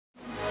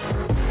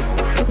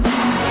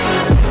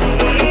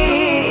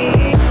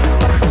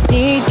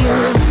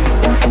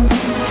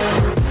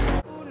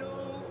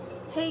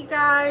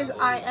guys,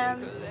 I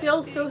am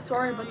still so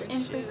sorry about the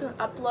infrequent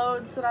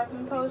uploads that I've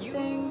been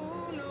posting.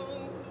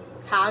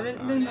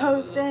 Haven't been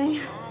posting.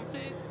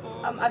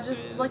 I've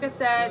just, like I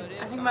said,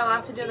 I think my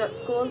last video that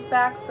school is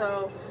back,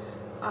 so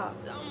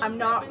I'm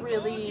not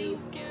really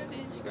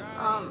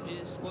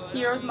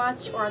here as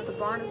much or at the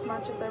barn as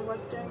much as I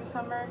was during the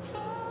summer,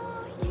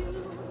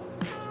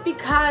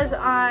 because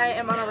I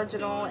am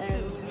unoriginal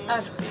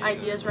and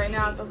ideas right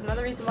now. So that's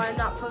another reason why I'm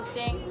not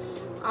posting.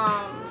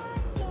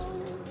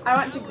 I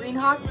went to Green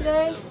Hawk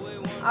today.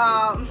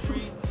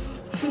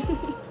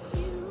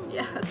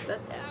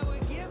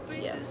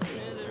 Yes.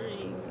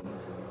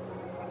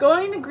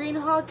 Going to Green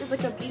Hawk is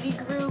like a beauty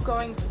guru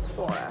going to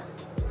Sephora.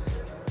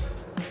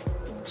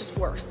 Just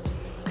worse,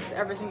 because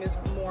everything is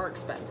more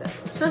expensive.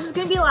 So this is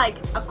gonna be like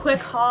a quick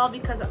haul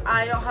because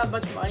I don't have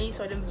much money,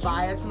 so I didn't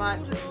buy as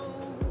much.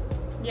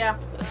 Yeah.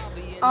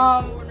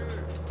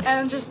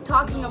 And just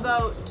talking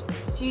about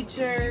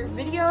future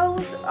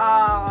videos.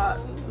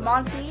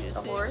 Monty,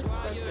 the horse,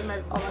 that's in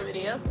all my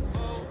videos.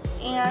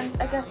 And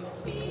I guess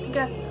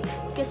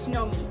get to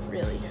know me,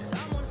 really.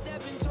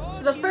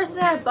 So the first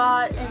thing I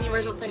bought, and the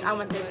original thing I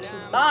wanted to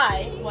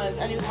buy, was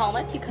a new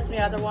helmet because my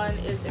other one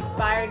is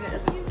expired and it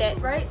doesn't fit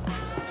right.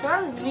 So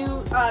I got a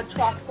new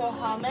Troxel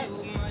helmet.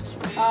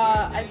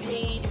 I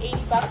paid 80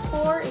 bucks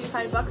for,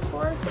 85 bucks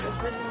for it, but it was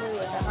originally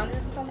like 100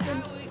 and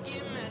something.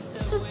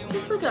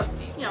 It's like a,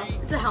 you know,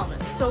 it's a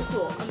helmet. So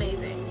cool,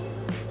 amazing.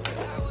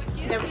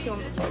 Never seen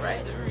one before,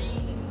 right?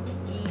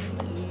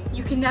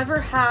 You can never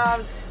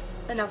have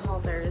enough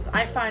halters.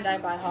 I find I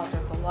buy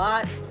halters a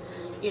lot,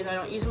 even though I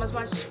don't use them as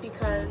much,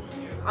 because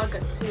I'll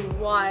get to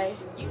why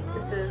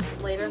this is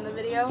later in the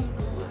video.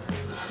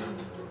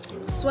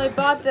 So I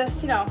bought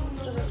this, you know,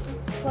 just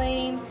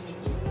plain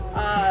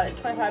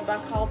 25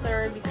 buck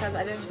halter because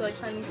I didn't feel like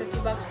spending 50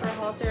 bucks for a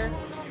halter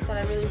that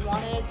I really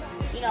wanted,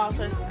 you know,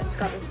 so I just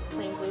got this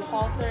plain blue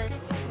halter.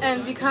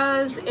 And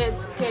because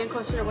it's getting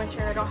closer to winter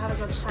and I don't have as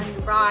much time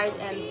to ride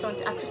and so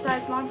into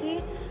exercise,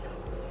 Monty,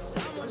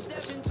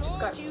 just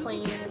got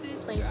plain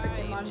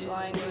freaking lunge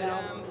line, you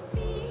know.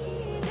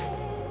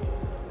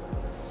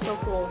 So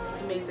cool,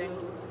 it's amazing.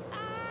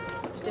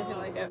 Just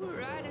definitely like it.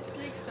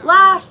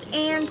 Last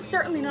and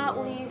certainly not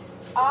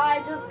least,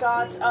 I just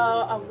got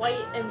a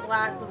white and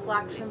black with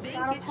black trim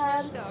saddle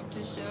pad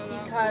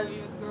because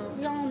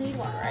we all need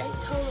one, right?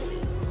 Totally.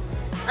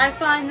 I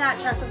find that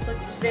chestnuts look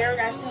very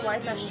nice and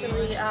white,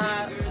 especially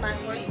my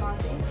horse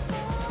Monty.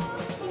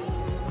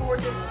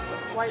 Gorgeous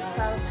white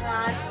saddle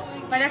pad.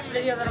 My next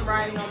video that I'm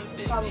riding will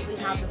probably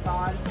have this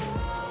on.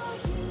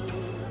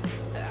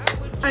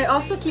 I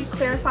also keep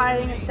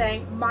clarifying and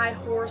saying my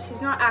horse.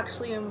 He's not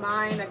actually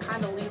mine. I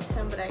kind of lease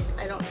him, but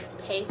I don't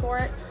pay for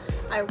it.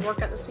 I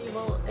work at the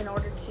stable in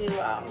order to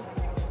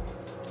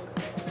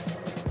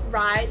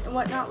ride and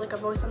whatnot. Like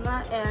I've always done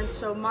that. And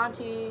so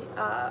Monty,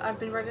 I've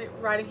been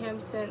riding him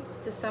since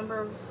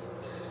December of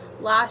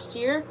last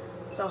year.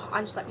 So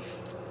I'm just like,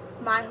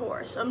 my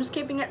horse. So I'm just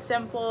keeping it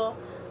simple.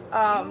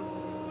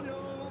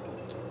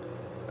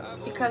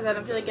 Because I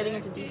don't feel like getting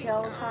into detail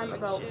all the time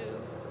about.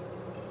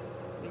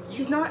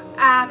 He's not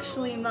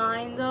actually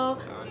mine though.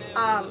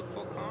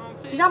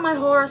 He's not my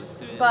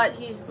horse, but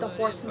he's the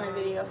horse in my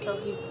video, so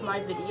he's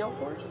my video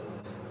horse.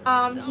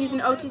 He's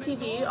an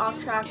OTTB,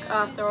 off-track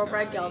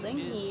thoroughbred gelding.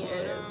 He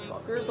is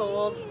 12 years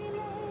old,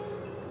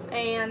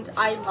 and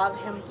I love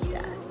him to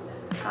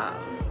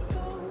death.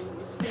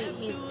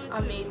 He's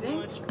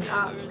amazing.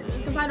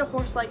 You can find a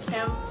horse like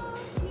him.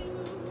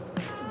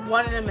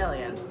 1 in a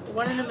million.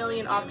 1 in a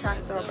million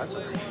off-track thoroughbreds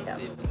will like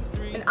him.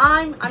 And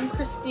I'm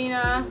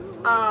Christina.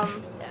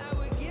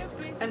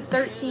 I'm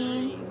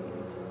 13.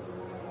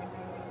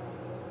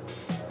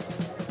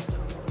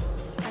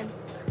 I'm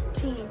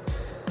 13.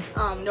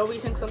 Nobody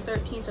thinks I'm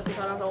 13, so if you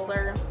thought I was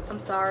older, I'm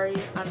sorry.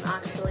 I'm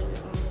actually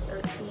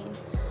 13.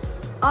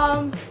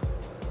 I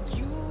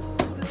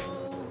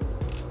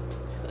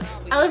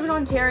live in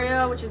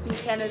Ontario, which is in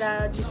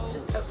Canada, just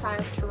outside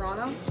of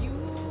Toronto.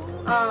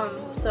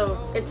 So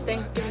it's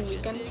Thanksgiving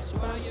weekend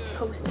when I'm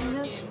posting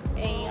this,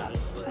 and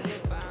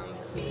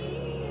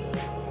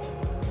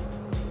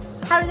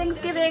happy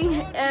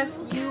Thanksgiving if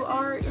you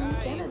are in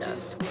Canada.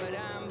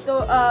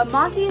 So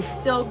Monty is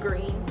still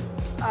green.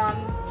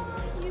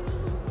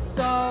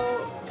 So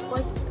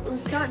like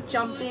he's not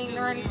jumping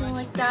or anything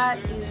like that.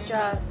 He's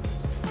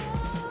just,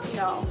 you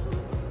know,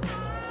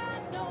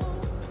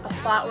 a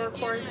flat work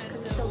horse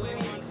because he's still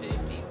green.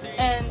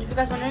 And if you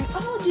guys are wondering,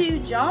 oh, do you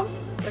jump?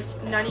 Which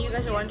none of you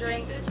guys are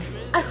wondering.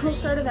 I will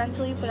start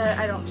eventually, but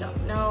I don't jump.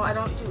 No, I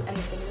don't do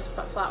anything just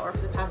but flat work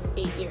for the past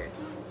 8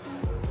 years.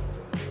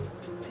 I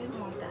didn't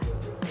want that.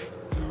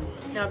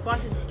 No, I've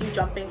wanted to do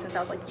jumping since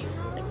I was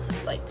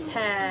like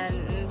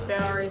 10,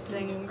 barrel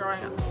racing,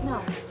 growing up.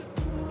 No,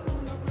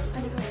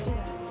 I never got to do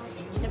that.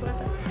 I never got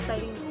that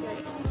exciting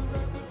experience.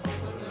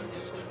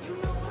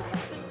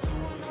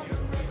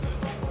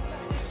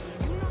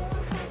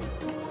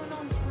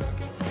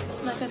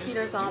 My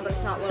computer's on, but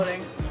it's not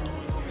loading.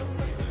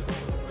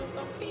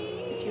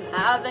 If you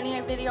have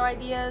any video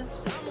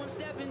ideas,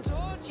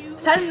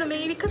 send them to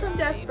me because I'm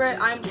desperate.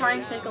 I'm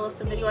trying to make a list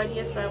of video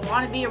ideas, but I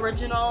want to be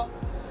original.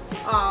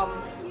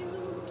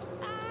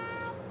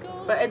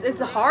 But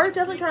it's hard,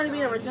 definitely trying to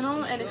be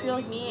original, and if you're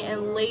like me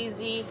and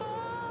lazy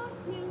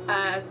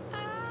as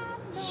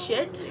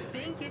shit,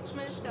 you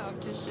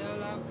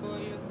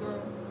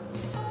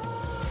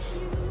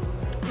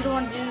don't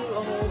want to do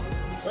a whole,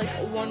 like,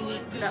 a 1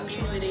 week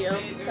production video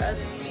because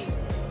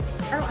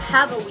I don't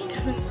have a week.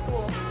 I'm in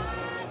school.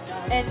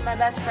 And my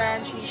best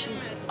friend, she's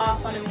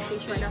off on a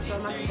vacation right now, so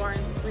I'm at the bar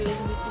 3 days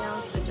a week now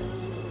instead of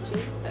just 2.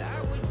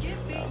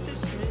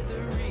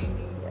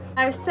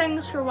 Guys,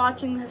 thanks for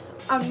watching this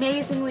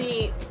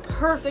amazingly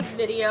perfect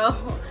video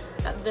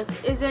that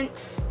this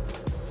isn't.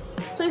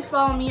 Please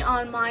follow me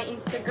on my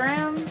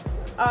Instagrams,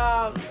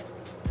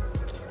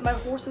 my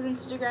horse's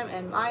Instagram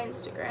and my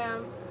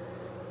Instagram.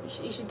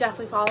 You should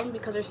definitely follow them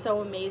because they're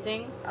so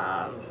amazing.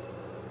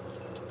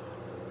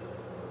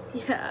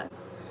 Yeah.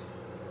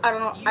 I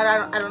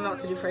don't know what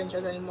to do for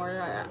intros anymore.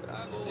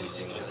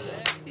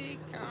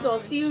 So I'll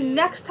see you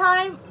next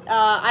time.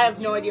 I have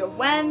no idea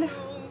when.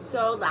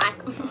 So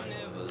like,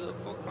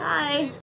 bye.